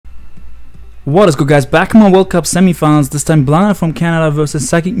What is good, guys? Pokémon World Cup semifinals. This time Blunder from Canada versus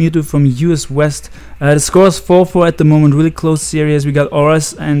Psychic Mewtwo from US West. The score is 4-4 at the moment. Really close series. We got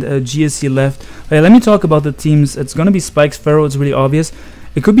ORAS and GSC left. Let me talk about the teams. It's gonna be Spikes, Pharaoh. It's really obvious.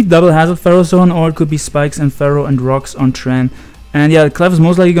 It could be double Hazard Pharaoh Zone, or it could be Spikes and Pharaoh and Rocks on Tran. And yeah, Clef is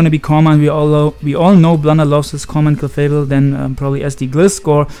most likely gonna be Calm. We all know Blunder loves his Calm and Clefable. Then probably SD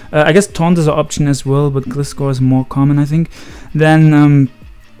Gliscor. I guess Taunt is an option as well, but Gliscor is more common, I think. Then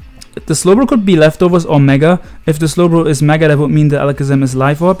the Slowbro could be Leftovers or Mega. If the Slowbro is Mega, that would mean the Alakazam is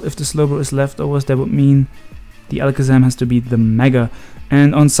Life Orb. If the Slowbro is Leftovers, that would mean the Alakazam has to be the Mega.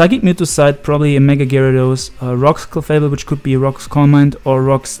 And on Psychic Mewtwo's side, probably a Mega Gyarados, Rocks Clefable, which could be Rocks Calm Mind or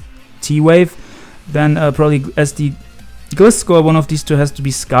Rocks T-Wave. Then probably SD Gliscor, one of these two has to be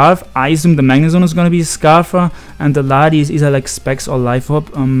Scarf. I assume the Magnezone is going to be Scarfer, and the Ladi is either like Specs or Life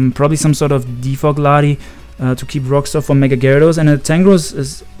Orb. Probably some sort of Defog Ladi to keep Rockstar from Mega Gyarados. And the Tangros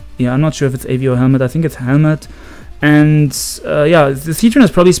is... yeah, I'm not sure if it's AV or Helmet. I think it's Helmet. And yeah, the Heatran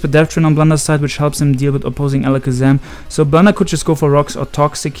is probably Spadeftrine on Blunder's side, which helps him deal with opposing Alakazam. So Blunder could just go for Rocks or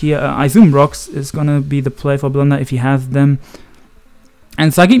Toxic here. I assume Rocks is going to be the play for Blunder if he has them.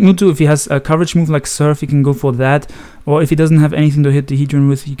 And Psychic Mewtwo, if he has a coverage move like Surf, he can go for that. Or if he doesn't have anything to hit the Heatran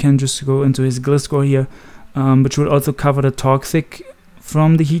with, he can just go into his Gliscor here, which would also cover the Toxic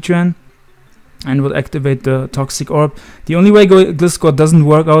from the Heatran and will activate the Toxic Orb. The only way Gliscor doesn't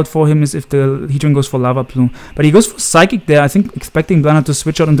work out for him is if the Heatran goes for Lava Plume. But he goes for Psychic there, I think, expecting Blunder to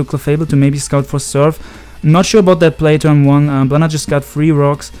switch out into Clefable to maybe scout for Surf. I'm not sure about that play turn 1. Blunder just got 3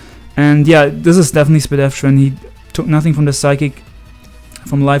 Rocks. And yeah, this is definitely Spadeftrine. He took nothing from the Psychic,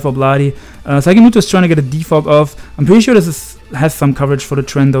 from Life Orb Ladi. Psychic Mewtwo is trying to get a Defog off. I'm pretty sure this has some coverage for the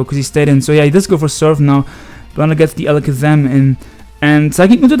trend though, because he stayed in. So yeah, he does go for Surf now. Blunder gets the Alakazam in. And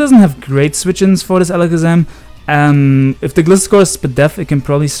Psychic Mewtwo doesn't have great switch-ins for this Alakazam. If the Gliscor is Spadef, it can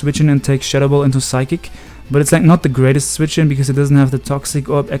probably switch in and take Shadow Ball into Psychic. But it's like not the greatest switch-in because it doesn't have the Toxic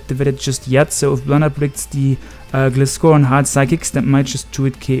Orb activated just yet. So if Blunder predicts the Gliscor on hard Psychics, that might just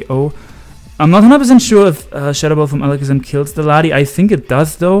 2-hit KO. I'm not 100% sure if Shadow Ball from Alakazam kills the Ladi. I think it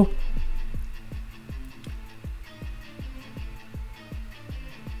does though.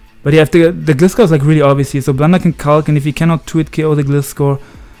 But yeah, if the Gliscor is like really obvious here, so Blunder can Calc, and if he cannot 2-hit KO the Gliscor,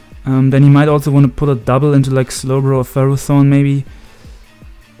 then he might also want to put a double into like Slowbro or Pharaoh Zone maybe.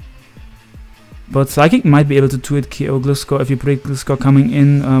 But Psychic might be able to 2-hit KO Gliscor if you predict Gliscor coming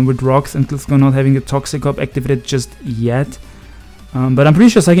in with Rocks and Gliscor not having a Toxic Orb activated just yet. But I'm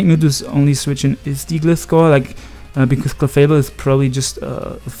pretty sure Psychic Mewtwo's only switch-in is the Gliscor, like because Clefable is probably just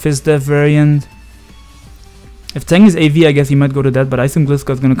a Fizzdev variant. If Tang is AV, I guess he might go to that, but I think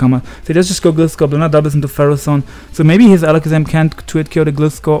Gliscor is going to come out. So he does just go Gliscor, Blunder doubles into Pharaoh Zone. So maybe his Alakazam can't 2-hit KO the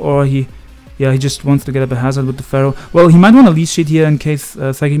Gliscor, or he just wants to get up a Hazard with the Pharaoh. Well, he might want to lead sheet here in case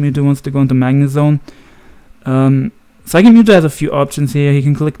Psychic Mewtwo wants to go into Magnezone. Psychic Mewtwo has a few options here. He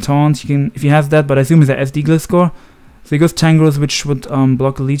can click Taunt, if he has that, but I assume it's a SD Gliscor. So he goes Tangros, which would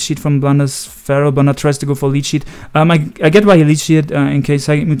block a lead sheet from Blunder's Pharaoh. Blunder tries to go for lead sheet. I get why he lead sheeted in case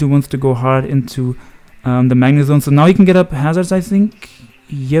Psychic Mewtwo wants to go hard into the Magnezone. So now he can get up Hazards, I think.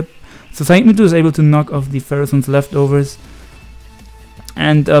 Yep. So Psychic Mewtwo is able to knock off the Pharaoh Zone's leftovers.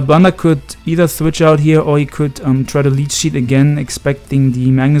 And Blunder could either switch out here, or he could try to lead sheet again, expecting the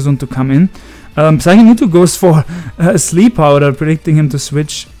Magnezone to come in. Psychic Mewtwo goes for Sleep Powder, predicting him to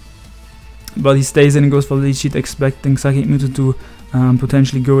switch. But he stays in and goes for lead sheet, expecting Psychic Mewtwo to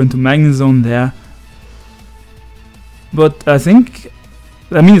potentially go into Magnezone there. But I think...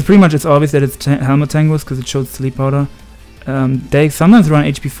 it's pretty much, it's obvious that it's Helmet Tangos because it showed Sleep Powder. They sometimes run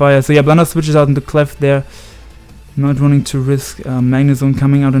HP Fire, so yeah, Blunder switches out into Clef there. Not wanting to risk Magnezone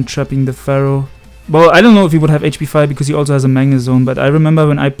coming out and trapping the Pharaoh. Well, I don't know if he would have HP Fire because he also has a Magnezone, but I remember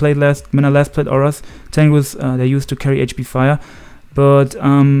when I last played ORAS, Tangos, they used to carry HP Fire. But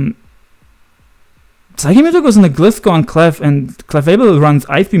Psychic Mewtwo goes in the Gliscor on Clef, and Clefable runs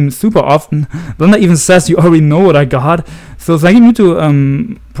Ice Beam super often. Blunder even says, you already know what I got. So Psychic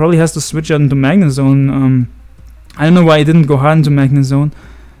Mewtwo probably has to switch out into Magnezone. I don't know why he didn't go hard into Magnezone.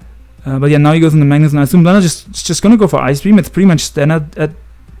 But yeah, now he goes into Magnezone. I assume Blunder just gonna go for Ice Beam. It's pretty much standard at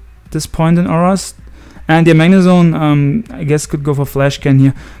this point in ORAS. And the Magnezone, I guess, could go for Flash Can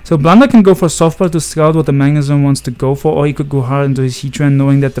here. So Blunder can go for Softball to scout what the Magnezone wants to go for, or he could go hard into his Heatran,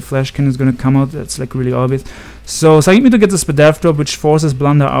 knowing that the Flash Can is going to come out. That's like really obvious. So Psychic Mewtwo gets a Spadef drop, which forces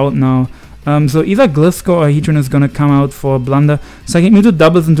Blunder out now. So either Gliscor or Heatran is going to come out for Blunder. Psychic Mewtwo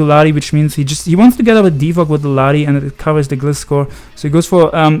doubles into Ladi, which means he wants to get up a Defog with the Ladi, and it covers the Gliscor. So he goes for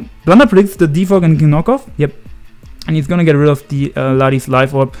Blunder predicts the Defog and knockoff. Yep, and he's going to get rid of the Ladi's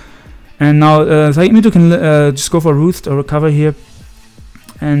Life Orb. And now Psychic Mewtwo can just go for Roost or Recover here.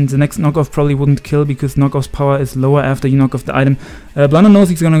 and the next knockoff probably wouldn't kill because knockoff's power is lower after you knock off the item. Blunder knows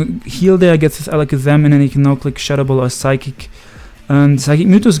he's gonna heal there, gets his Alakazam, and then he can now click Shadow Ball or Psychic. And Psychic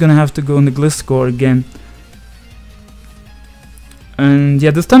Mewtwo is gonna have to go in the Gliscor again. And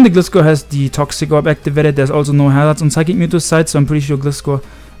yeah, this time the Gliscor has the Toxic Orb activated. There's also no hazards on Psychic Mewtwo's side, so I'm pretty sure Gliscor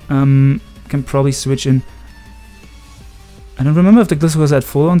can probably switch in. I don't remember if the Gliscor is at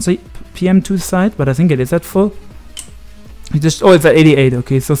full on PM2's side, but I think it is at full. Oh, it's at 88.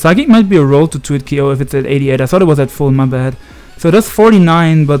 Okay, so Psychic might be a roll to 2-hit KO if it's at 88. I thought it was at full, my bad. So that's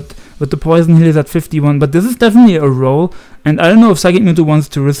 49, but with the poison heal is at 51. But this is definitely a roll, and I don't know if Psychic Mewtwo wants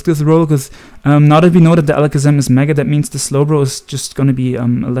to risk this roll, because now that we know that the Alakazam is Mega, that means the Slowbro is just going to be a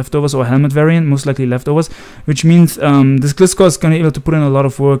leftovers or a Helmet variant, most likely leftovers, which means this Gliscor is going to be able to put in a lot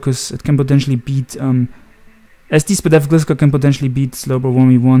of work, because it can potentially beat... SD Spadef Gliscor can potentially beat Slowbro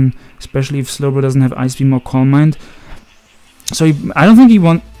 1v1, especially if Slowbro doesn't have Ice Beam or Calm Mind. So I don't think he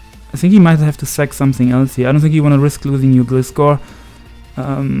want. I think he might have to sack something else here. I don't think you want to risk losing your Gliscor.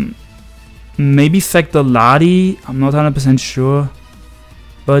 Maybe sack the Ladi. I'm not 100% sure,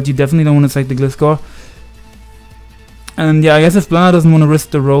 but you definitely don't want to sack the Gliscor. And yeah, I guess if Blunder doesn't want to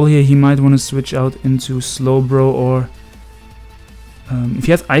risk the roll here, he might want to switch out into Slowbro, or if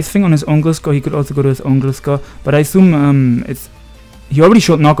he has Ice Fang on his own Gliscor, he could also go to his own Gliscor. But I assume he already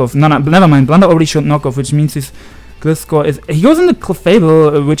showed knockoff. No, never mind. Blunder already showed knockoff, which means his Gliscor is... He goes into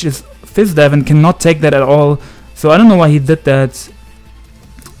Clefable, which is Fizzdev, and cannot take that at all. So I don't know why he did that.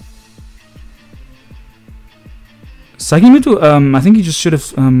 Psychic Mewtwo, I think he just should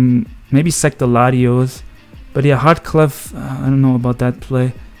have maybe sacked the Latios. But yeah, Hard Clef, I don't know about that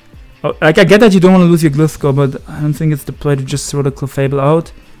play. Oh, like, I get that you don't want to lose your Gliscor, but I don't think it's the play to just throw the Clefable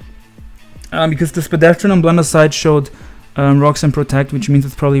out. Because the Spadefstron on Blunder's side showed Rocks and Protect, which means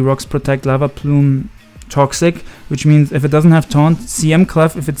it's probably Rocks, Protect, Lava Plume, Toxic, which means if it doesn't have Taunt, CM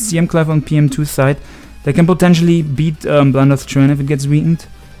Clef, if it's CM Clef on PM2's side, they can potentially beat Blunder's Tren if it gets weakened.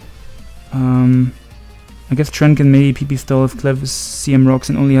 I guess Tren can maybe PP stall if Clef is CM Rocks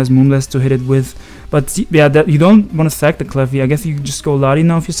and only has Moonblast to hit it with. But yeah, you don't want to sack the Clef here. I guess you just go Ladi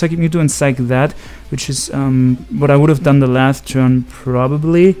now if you Psychic Mewtwo and sack that, which is what I would have done the last turn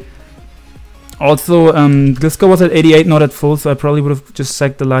probably. Also, Gliscor was at 88, not at full, so I probably would have just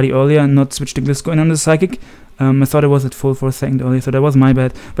sacked the Ladi earlier and not switched the Gliscor in on the Psychic. I thought it was at full for a second earlier, so that was my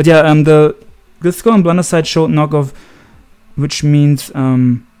bad. But yeah, the Gliscor on Blunder's side showed knockoff, which means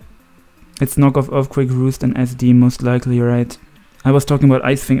it's knockoff Earthquake, Roost, and SD, most likely, right? I was talking about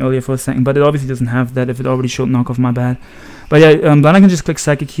Ice Fang earlier for a second, but it obviously doesn't have that if it already showed knockoff, my bad. But yeah, Blunder can just click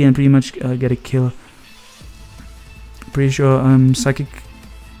Psychic here and pretty much get a kill. Pretty sure Psychic...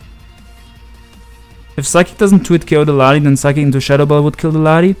 If Psychic doesn't 2-hit KO the Ladi, then Psychic into Shadow Ball would kill the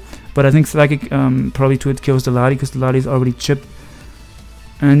Ladi. But I think Psychic probably 2-hit KOs the Ladi because the Ladi is already chipped.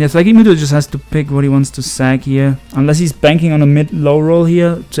 And yeah, Psychic Mewtwo just has to pick what he wants to sack here. Unless he's banking on a mid-low roll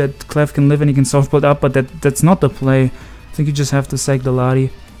here, that Clef can live and he can soft build up, but that's not the play. I think you just have to sack the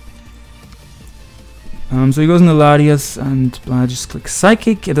Ladi. So he goes in the Latias and Blunder just clicks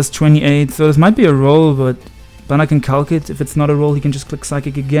Psychic. It does 28, so this might be a roll, but Blunder can calc it. If it's not a roll, he can just click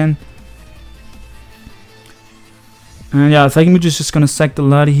Psychic again. And yeah, Psychic Mewtwo is just gonna sack the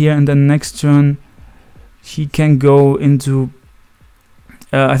Ladi here, and then next turn he can go into...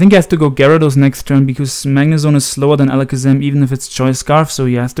 I think he has to go Gyarados next turn because Magnezone is slower than Alakazam even if it's Choice Scarf, so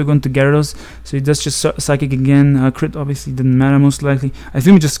he has to go into Gyarados. So he does just Psychic again. Crit obviously didn't matter most likely. I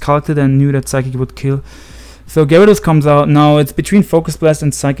assume he just calced it and knew that Psychic would kill. So Gyarados comes out. Now it's between Focus Blast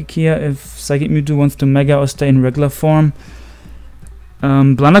and Psychic here if Psychic Mewtwo wants to Mega or stay in regular form.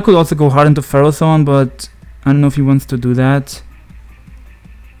 Blunder could also go hard into Ferrothorn, but I don't know if he wants to do that.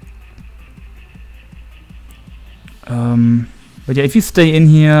 But yeah, if you stay in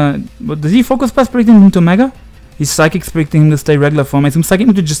here... Does he Focus Blast predicting him to Mega? He's Psychic predicting him to stay regular form. I assume Psychic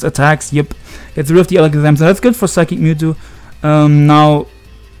Mewtwo just attacks. Yep. Gets rid of the Alakazam. So that's good for Psychic Mewtwo. Now...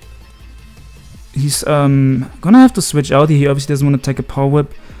 He's gonna have to switch out here. He obviously doesn't want to take a Power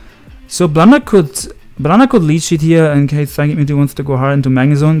Whip. So Blunder could Lead Sheet here in case Psychic Mewtwo wants to go hard into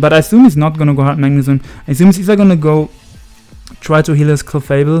Magnezone. But I assume he's not gonna go hard Magnezone. I assume he's either gonna go try to heal his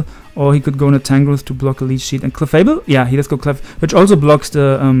Clefable, or he could go into Tangrowth to block a Leech Sheet. And Clefable? Yeah, he does go Clef, which also blocks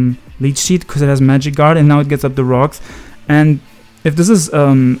the Leech Sheet because it has Magic Guard, and now it gets up the rocks. And if this is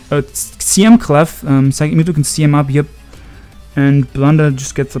a CM Clef, Psychic Mewtwo can CM up, yep. And Blunder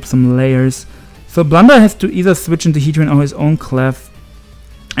just gets up some layers. So Blunder has to either switch into Heatran or his own Clef.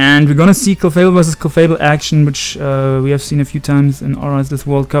 And we're gonna see Clefable versus Clefable action, which we have seen a few times in ORAS this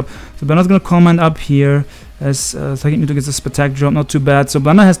World Cup. So Blunder's gonna Command up here as Psychic Mewtwo gets a Spatak drop, not too bad. So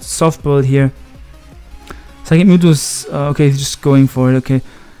Blunder has to soft build here. Psychic Mewtwo's okay, he's just going for it. Okay,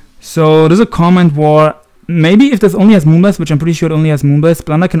 So there's a comment war. Maybe if this only has Moonblast, which I'm pretty sure it only has Moonblast,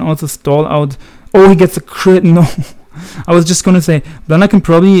 Blunder can also stall out. Oh, he gets a crit. No. I was just gonna say, Blunder can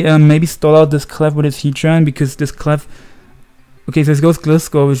probably maybe stall out this Clef with his Heatran, because this Clef... Okay, so this goes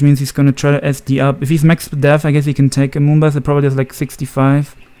Gliscor, which means he's gonna try to SD up. If he's max def, I guess he can take a Moonblast. It probably does like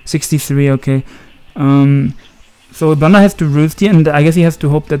 65. 63, okay. So Blunder has to roost here, and I guess he has to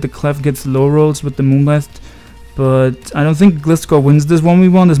hope that the Clef gets low rolls with the Moonblast. But I don't think Gliscor wins this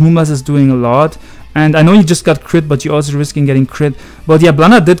 1v1. This Moonblast is doing a lot. And I know you just got crit, but you're also risking getting crit. But yeah,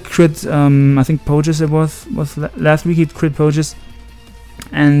 Blunder did crit, I think Poges it was last week he crit Poges.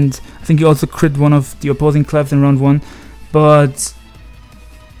 And I think he also crit one of the opposing Clefs in round 1. But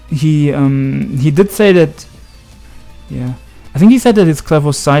he did say that, yeah, I think he said that his Clef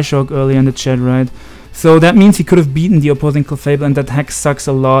was Psyshock earlier in the chat, right? So that means he could have beaten the opposing Clefable, and that Hex sucks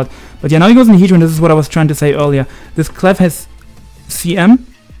a lot. But yeah, now he goes in Heatran. This is what I was trying to say earlier. This Clef has CM,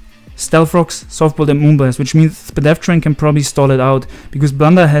 Stealth Rocks, Softball, and Moonblast, which means Spadef can probably stall it out, because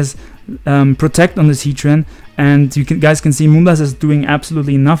Blunder has Protect on this Heatran, and you guys can see Moonblast is doing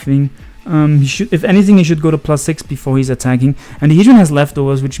absolutely nothing. He should, if anything, he should go to +6 before he's attacking. And the Heatran has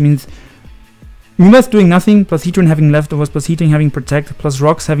leftovers, which means Moonblast doing nothing, plus Heatran having leftovers, plus Heatran having Protect, plus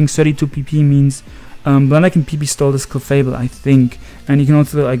Rocks having 32 PP means Blunder can PP stall this Clefable, I think. And you can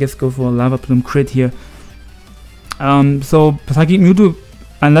also, I guess, go for a Lava Plume crit here. So Psychic Mewtwo,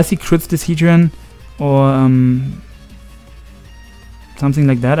 unless he crits this Heatran or something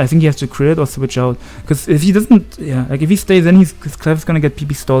like that, I think he has to crit or switch out. Because if he doesn't, yeah, like if he stays in, his Clef's gonna get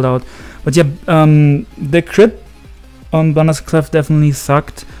PP stalled out. But yeah, the crit on Blunder's Clef definitely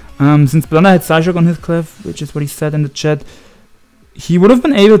sucked. Since Blunder had Psyshock on his Clef, which is what he said in the chat, he would have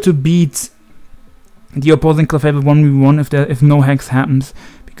been able to beat the opposing Clefable 1v1 if no Hex happens,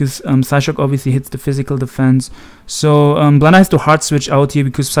 because Psyshock obviously hits the physical defense. So Blunder has to hard switch out here,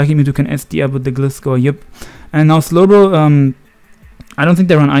 because Psychic Mewtwo can SD up with the Gliscor, yep. And now Slowbro, I don't think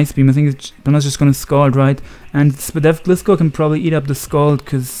they run Ice Beam, I think Blunder's just gonna Scald, right? And Spadef Gliscor can probably eat up the Scald,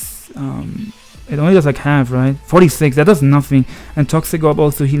 because it only does like half, right? 46, that does nothing. And Toxic Orb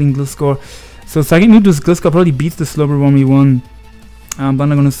also healing Gliscor. So Psychic Mewtwo's Gliscor probably beats the Slowbro 1v1.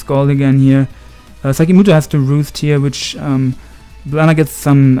 Blunder gonna Scald again here. Psychic Mewtwo has to Roost here, which Blunder gets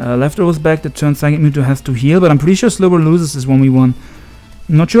some leftovers back that turns Psychic Mewtwo has to heal, but I'm pretty sure Slowbro loses this 1v1.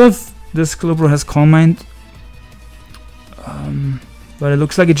 I'm not sure if this Slowbro has Calm Mind, but it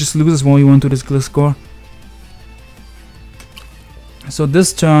looks like it just loses 1v1 to this Gliscor. So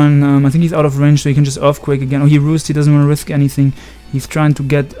this turn, I think he's out of range, so he can just Earthquake again. Oh, he Roost, he doesn't want to risk anything. He's trying to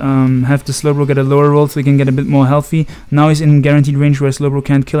get have the Slowbro get a lower roll so he can get a bit more healthy. Now he's in guaranteed range where Slowbro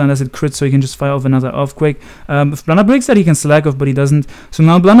can't kill unless it crits, so he can just fire off another Earthquake. If Blunder breaks that, he can Slack off, but he doesn't. So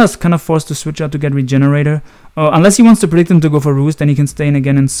now Blunder's kind of forced to switch out to get Regenerator. Unless he wants to predict him to go for Roost, then he can stay in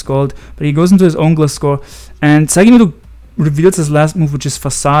again and Scald. But he goes into his own Gliscor, and Psychic Mewtwo reveals his last move, which is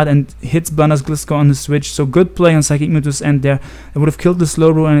Facade, and hits Blunder's Gliscor on the switch. So good play on Psychic Mewtwo's end there. It would have killed the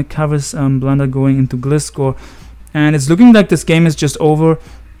Slowbro, and it covers Blunder going into Gliscor. And it's looking like this game is just over.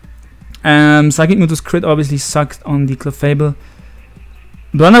 Psychic Mewtwo's crit obviously sucked on the Clefable.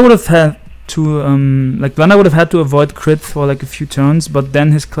 Blunder would have had to avoid crits for like a few turns, but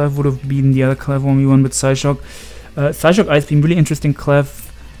then his Clef would have beaten the other Clef 1v1 with Psyshock. Psyshock Ice Beam, really interesting Clef,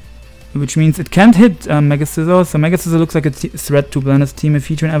 which means it can't hit Mega Scizor. So Mega Scizor looks like a threat to Blunder's team if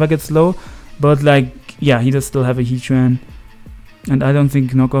Heatran ever gets low. But like, yeah, he does still have a Heatran. And I don't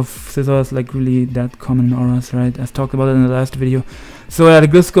think knockoff Scizor is like really that common in Auras, right? I've talked about it in the last video. So yeah, the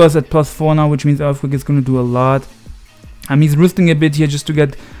Gliscor is at +4 now, which means Earthquake is going to do a lot. He's roosting a bit here just to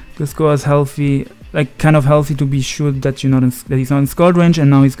get Gliscor as healthy, like kind of healthy, to be sure that he's not in Scald range. And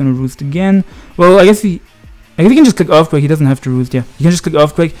now he's going to roost again. Well, I guess he can just click Earthquake. He doesn't have to roost. Yeah, he can just click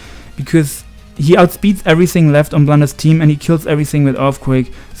Earthquake, because he outspeeds everything left on Blunder's team, and he kills everything with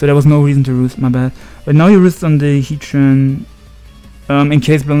Earthquake. So there was no reason to roost. My bad. But now he roosts on the Heatran. In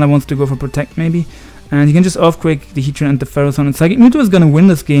case Blunder wants to go for Protect maybe. And you can just Earthquake the Heatran and the Ferrothorn. And Psychic Mewtwo is gonna win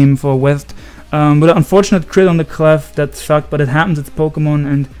this game for West. With an unfortunate crit on the Clef, that sucked, but it happens, it's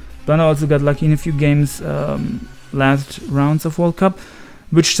Pokemon, and Blunder also got lucky in a few games last rounds of World Cup.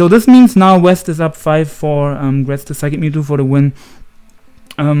 So this means now West is up 5-4, congrats to Psychic Mewtwo for the win.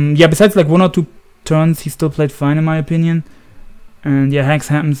 Yeah, besides like 1 or 2 turns, he still played fine in my opinion. And yeah, Hex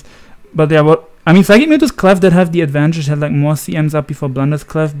happens. But yeah, Psychic Mewtwo's Clef did have the advantage, had like more CMs up before Blunder's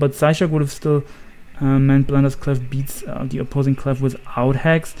Clef, but Psyshock would have still meant Blunder's Clef beats the opposing Clef without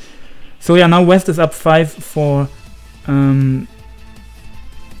Hex. So yeah, now West is up 5-4,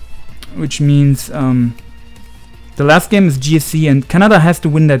 which means the last game is GSC, and Canada has to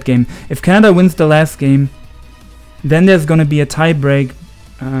win that game. If Canada wins the last game, then there's gonna be a tie break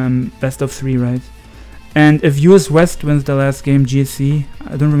best of 3, right? And if US West wins the last game, GSC,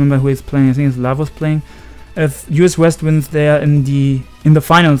 I don't remember who is playing. I think it's Lavos playing. If US West wins, they are in the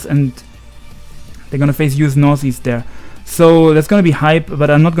finals, and they're gonna face US Northeast there. So that's gonna be hype.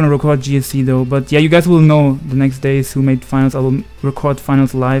 But I'm not gonna record GSC though. But yeah, you guys will know the next days who made finals. I will record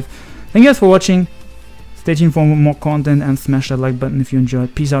finals live. Thank you guys for watching. Stay tuned for more content and smash that like button if you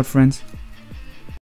enjoyed. Peace out, friends.